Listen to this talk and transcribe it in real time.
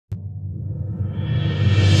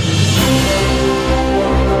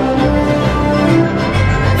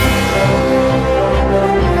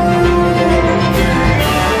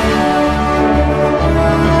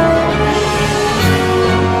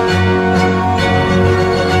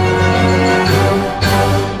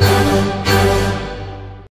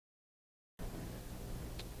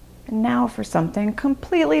for something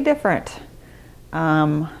completely different.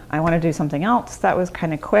 I want to do something else that was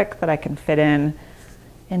kind of quick that I can fit in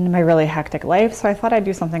my really hectic life. So I thought I'd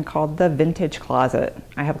do something called the vintage closet.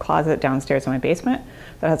 I have a closet downstairs in my basement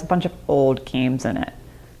that has a bunch of old games in it.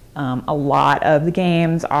 A lot of the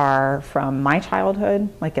games are from my childhood,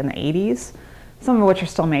 like in the 80s, some of which are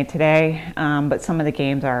still made today, but some of the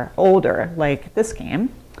games are older, like this game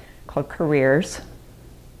called Careers.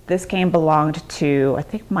 This game belonged to, I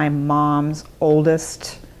think, my mom's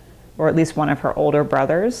oldest, or at least one of her older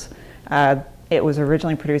brothers. It was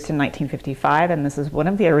originally produced in 1955, and this is one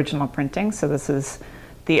of the original printings, so this is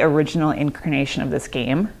the original incarnation of this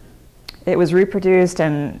game. It was reproduced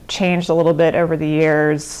and changed a little bit over the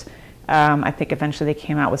years. I think eventually they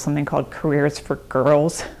came out with something called Careers for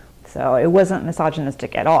Girls, so it wasn't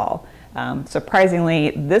misogynistic at all.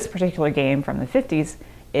 Surprisingly, this particular game from the 50s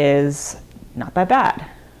is not that bad,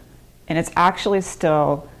 and it's actually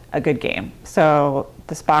still a good game. So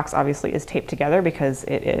this box obviously is taped together because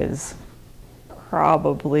it is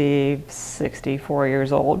probably 64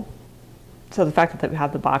 years old. So the fact that we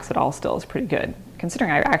have the box at all still is pretty good,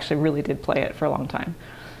 considering I actually really did play it for a long time.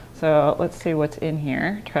 So let's see what's in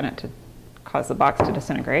here. Try not to cause the box to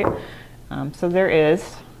disintegrate. So there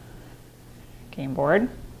is a game board,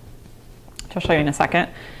 which I'll show you in a second.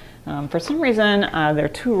 For some reason, there are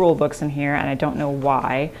 2 rule books in here, and I don't know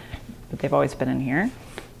why, but they've always been in here.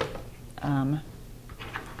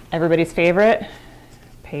 Everybody's favorite,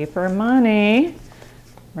 paper money,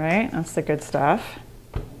 right? That's the good stuff.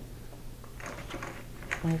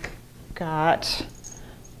 We've got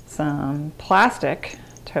some plastic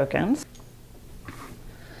tokens.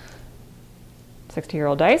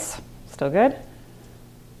 60-year-old dice, still good.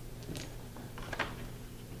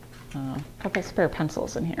 A couple spare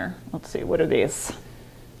pencils in here. Let's see, what are these?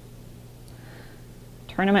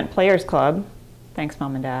 Tournament Players Club. Thanks,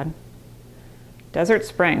 Mom and Dad. Desert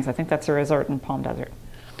Springs, I think that's a resort in Palm Desert.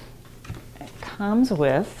 It comes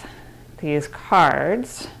with these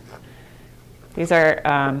cards. These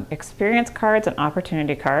are experience cards and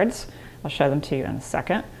opportunity cards. I'll show them to you in a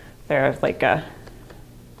second. They're like a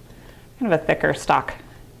kind of a thicker stock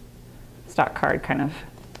card kind of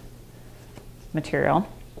material.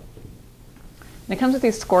 And it comes with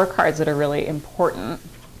these scorecards that are really important,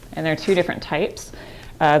 and there are 2 different types.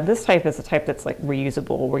 This type is a type that's like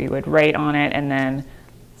reusable, where you would write on it and then,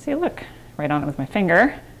 see, look, write on it with my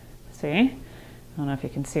finger. See? I don't know if you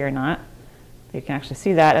can see or not. You can actually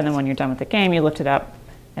see that, and then when you're done with the game, you lift it up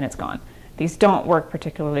and it's gone. These don't work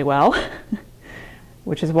particularly well,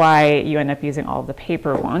 which is why you end up using all of the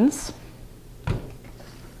paper ones.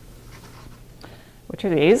 Which are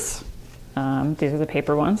these? These are the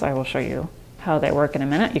paper ones. I will show you how they work in a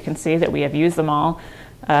minute. You can see that we have used them all.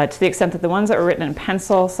 To the extent that the ones that were written in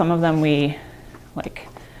pencil, some of them we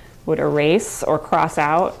would erase or cross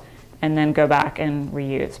out and then go back and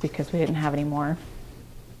reuse because we didn't have any more.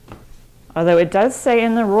 Although it does say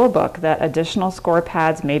in the rule book that additional score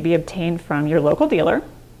pads may be obtained from your local dealer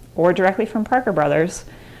or directly from Parker Brothers.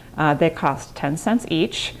 They cost 10 cents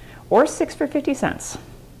each or 6 for 50 cents.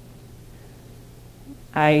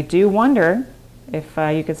 I do wonder if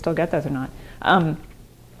you could still get those or not. In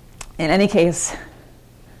any case,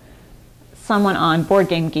 someone on Board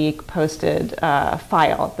Game Geek posted a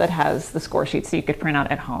file that has the score sheet so you could print out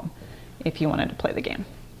at home if you wanted to play the game.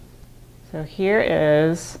 So here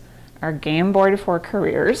is our game board for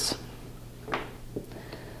Careers.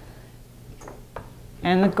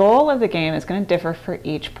 And the goal of the game is going to differ for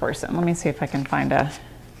each person. Let me see if I can find a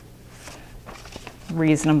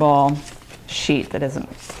reasonable sheet that isn't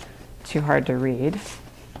too hard to read.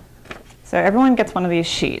 So everyone gets one of these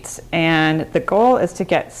sheets, and the goal is to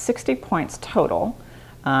get 60 points total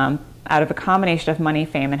out of a combination of money,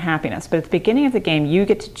 fame, and happiness. But at the beginning of the game, you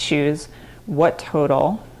get to choose what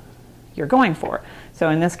total you're going for. So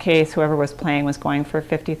in this case, whoever was playing was going for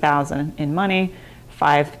 50,000 in money,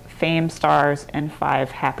 5 fame stars, and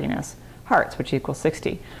 5 happiness hearts, which equals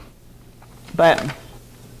 60. But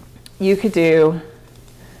you could do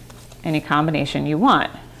any combination you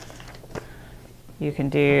want. You can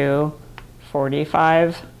do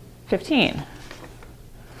 45, 15,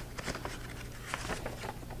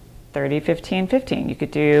 30, 15, 15. You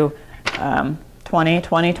could do 20,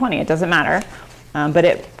 20, 20. It doesn't matter. But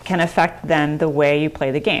it can affect then the way you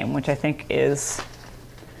play the game, which I think is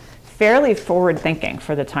fairly forward thinking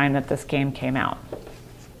for the time that this game came out.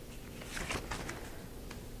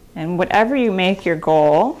 And whatever you make your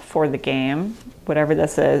goal for the game, whatever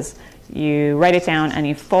this is, you write it down and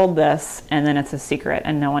you fold this, and then it's a secret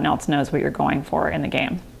and no one else knows what you're going for in the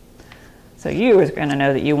game. So you are going to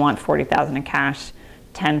know that you want 40,000 in cash.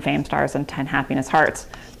 10 fame stars and 10 happiness hearts,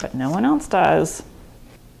 but no one else does.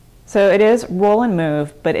 So it is roll and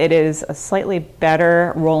move, but it is a slightly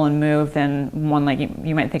better roll and move than one like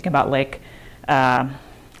you might think about, like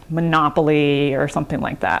Monopoly or something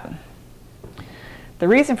like that. The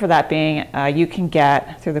reason for that being you can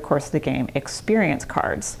get, through the course of the game, experience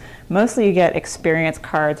cards. Mostly you get experience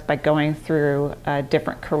cards by going through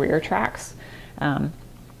different career tracks.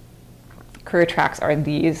 Career tracks are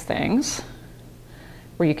these things,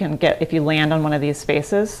 where you can get, if you land on one of these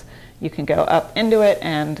spaces, you can go up into it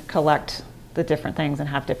and collect the different things and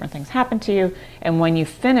have different things happen to you. And when you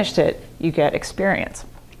finished it, you get experience.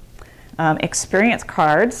 Experience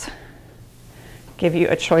cards give you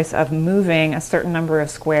a choice of moving a certain number of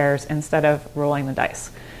squares instead of rolling the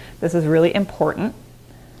dice. This is really important.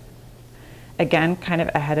 Again, kind of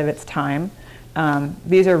ahead of its time.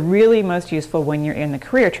 These are really most useful when you're in the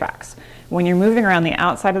career tracks. When you're moving around the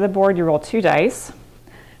outside of the board, you roll 2 dice.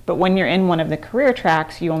 But when you're in one of the career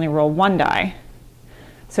tracks, you only roll 1 die.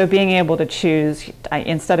 So being able to choose,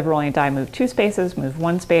 instead of rolling a die, move 2 spaces, move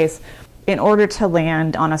 1 space, in order to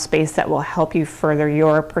land on a space that will help you further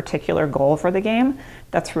your particular goal for the game,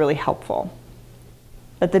 that's really helpful.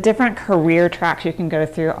 But the different career tracks you can go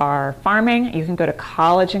through are farming, you can go to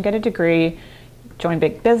college and get a degree, join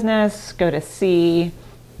big business, go to sea,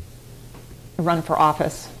 run for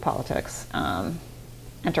office, politics,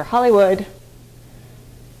 enter Hollywood,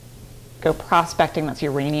 go prospecting, that's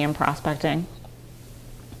uranium prospecting,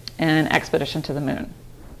 and an expedition to the moon.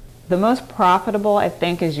 The most profitable, I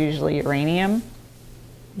think, is usually uranium.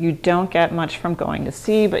 You don't get much from going to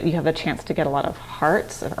sea, but you have a chance to get a lot of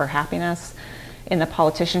hearts or happiness. In the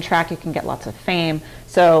politician track, you can get lots of fame.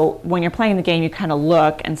 So when you're playing the game, you kind of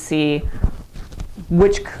look and see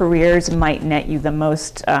which careers might net you the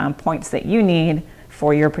most points that you need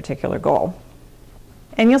for your particular goal.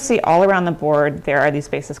 And you'll see all around the board, there are these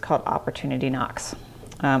spaces called opportunity knocks.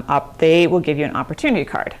 They will give you an opportunity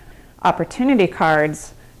card. Opportunity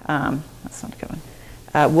cards, that's not a good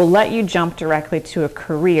one, will let you jump directly to a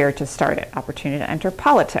career to start it. Opportunity to enter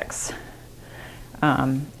politics.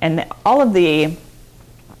 And all of the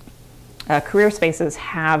career spaces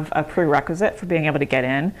have a prerequisite for being able to get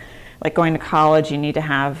in. Like going to college, you need to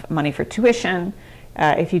have money for tuition.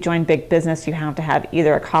 If you join big business, you have to have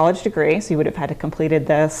either a college degree, so you would have had to completed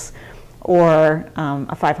this, or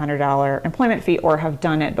a $500 employment fee, or have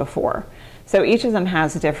done it before. So each of them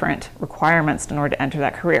has different requirements in order to enter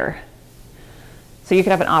that career. So you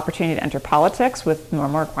could have an opportunity to enter politics with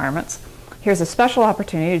normal requirements. Here's a special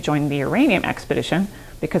opportunity to join the uranium expedition.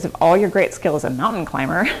 Because of all your great skill as a mountain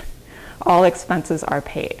climber, all expenses are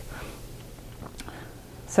paid.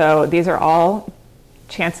 So these are all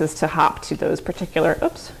chances to hop to those particular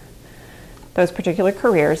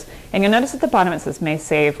careers. And you'll notice at the bottom it says may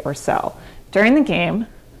save or sell. During the game,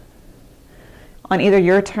 on either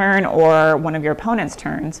your turn or one of your opponent's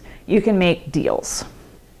turns, you can make deals.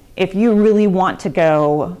 If you really want to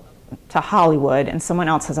go to Hollywood and someone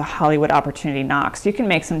else has a Hollywood opportunity knocks, you can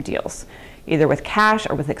make some deals, either with cash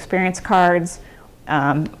or with experience cards.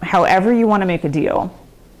 However you want to make a deal,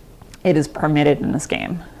 it is permitted in this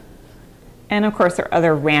game. And of course, there are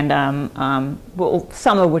other random,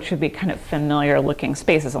 some of which would be kind of familiar looking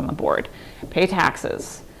spaces on the board. Pay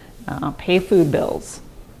taxes, pay food bills,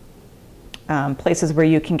 places where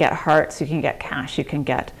you can get hearts, you can get cash, you can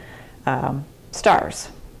get stars.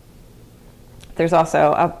 There's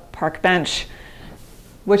also a park bench,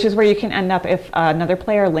 which is where you can end up if another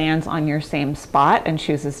player lands on your same spot and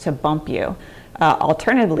chooses to bump you.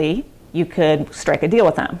 Alternatively, you could strike a deal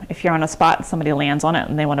with them. If you're on a spot and somebody lands on it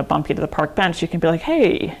and they want to bump you to the park bench, you can be like,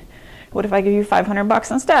 hey, what if I give you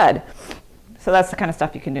 $500 instead? So that's the kind of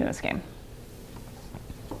stuff you can do in this game.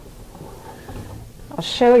 I'll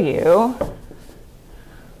show you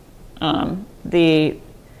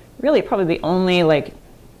probably the only, like,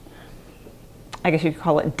 I guess you could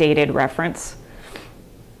call it dated reference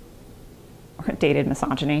or dated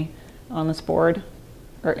misogyny on this board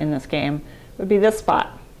or in this game would be this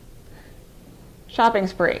spot. Shopping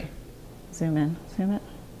spree. Zoom in, zoom it.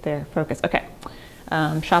 There, focus. Okay.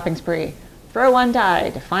 Shopping spree. Throw 1 die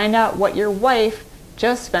to find out what your wife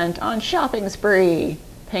just spent on shopping spree.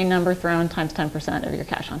 Pay number thrown times 10% of your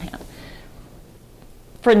cash on hand.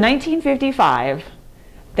 For 1955,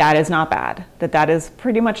 that is not bad. That is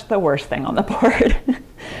pretty much the worst thing on the board.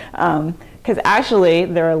 Because actually,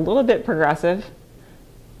 they're a little bit progressive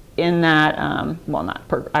in that,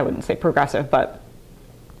 I wouldn't say progressive, but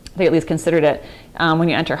they at least considered it. When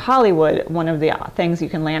you enter Hollywood, one of the things you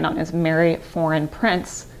can land on is marry foreign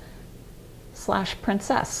prince /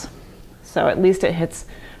 princess. So at least it hits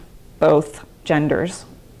both genders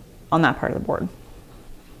on that part of the board.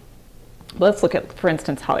 Let's look at, for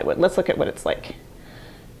instance, Hollywood. Let's look at what it's like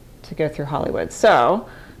to go through Hollywood. So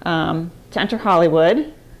to enter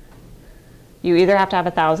Hollywood, you either have to have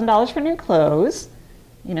 $1,000 for new clothes,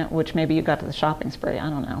 you know, which maybe you got to the shopping spree, I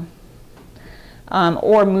don't know,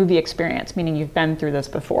 or movie experience, meaning you've been through this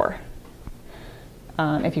before.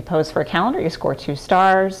 If you pose for a calendar, you score 2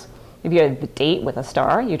 stars. If you have a date with a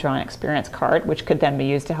star, you draw an experience card, which could then be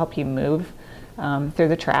used to help you move through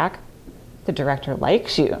the track. The director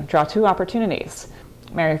likes you. Draw 2 opportunities.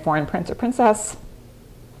 Marry a foreign prince or princess.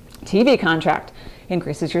 TV contract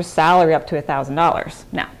increases your salary up to $1,000.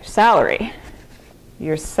 Now,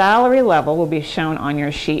 your salary level will be shown on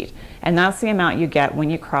your sheet, and that's the amount you get when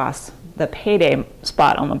you cross the payday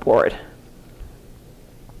spot on the board.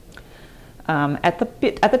 At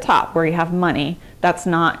the top where you have money, that's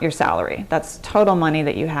not your salary. That's total money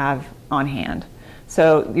that you have on hand.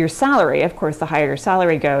 So your salary, of course, the higher your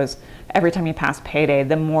salary goes, every time you pass payday,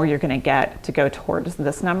 the more you're going to get to go towards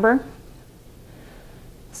this number.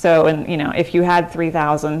 So, you know, if you had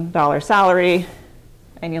 $3,000 salary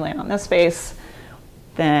and you land on this space,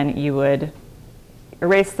 then you would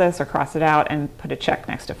erase this or cross it out and put a check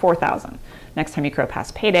next to 4,000. Next time you go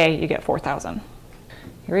past payday, you get 4,000.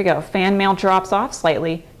 Here we go. Fan mail drops off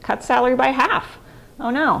slightly, cuts salary by half. Oh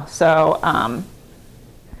no. So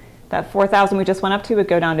that 4,000 we just went up to would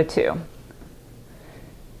go down to 2.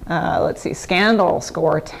 Let's see. Scandal,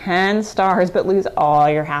 score 10 stars but lose all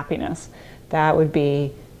your happiness. That would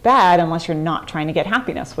be bad unless you're not trying to get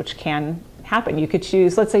happiness, which can happen. You could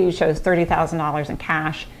choose, let's say you chose $30,000 in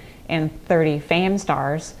cash and 30 fame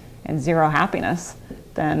stars and 0 happiness,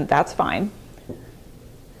 then that's fine.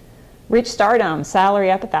 Reach stardom,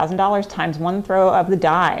 salary up $1,000 times 1 throw of the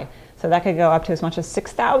die. So that could go up to as much as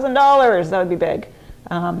 $6,000. That would be big.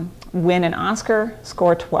 Win an Oscar,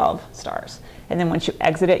 score 12 stars. And then once you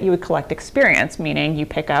exit it, you would collect experience, meaning you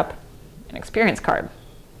pick up an experience card.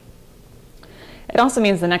 It also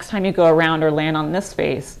means the next time you go around or land on this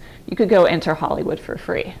space, you could go enter Hollywood for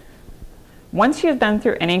free. Once you've been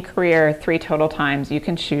through any career 3 total times, you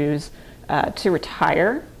can choose to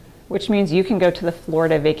retire, which means you can go to the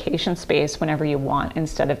Florida vacation space whenever you want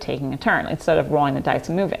instead of taking a turn, instead of rolling the dice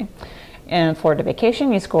and moving. In Florida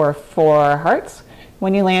vacation, you score 4 hearts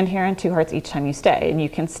when you land here and 2 hearts each time you stay. And you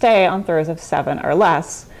can stay on throws of 7 or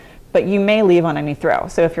less, but you may leave on any throw.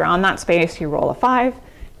 So if you're on that space, you roll a 5,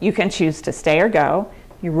 you can choose to stay or go.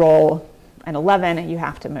 You roll an 11, you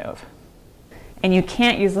have to move. And you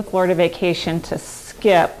can't use the Florida vacation to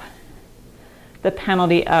skip the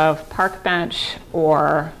penalty of park bench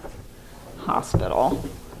or hospital,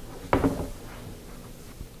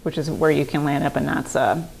 which is where you can land up, and that's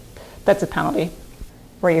a penalty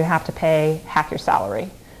where you have to pay half your salary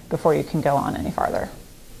before you can go on any farther.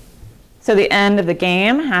 So the end of the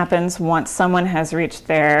game happens once someone has reached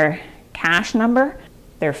their cash number,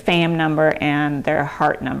 their fame number, and their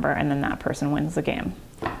heart number, and then that person wins the game.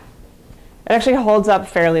 It actually holds up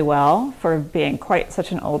fairly well for being quite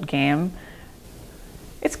such an old game.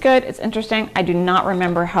 It's good, it's interesting. I do not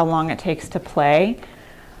remember how long it takes to play.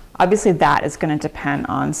 Obviously that is going to depend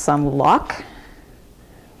on some luck.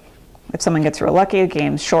 If someone gets real lucky, the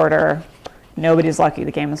game's shorter. Nobody's lucky,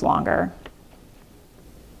 the game is longer.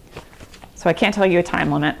 So I can't tell you a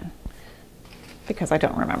time limit because I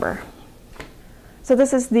don't remember. So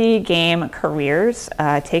this is the game Careers,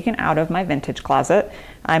 taken out of my vintage closet.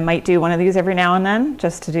 I might do one of these every now and then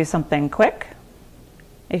just to do something quick.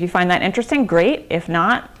 If you find that interesting, great. If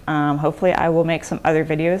not, hopefully I will make some other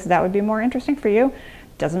videos that would be more interesting for you.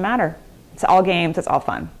 Doesn't matter. It's all games, it's all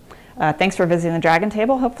fun. Thanks for visiting the Dragon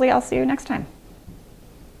Table. Hopefully I'll see you next time.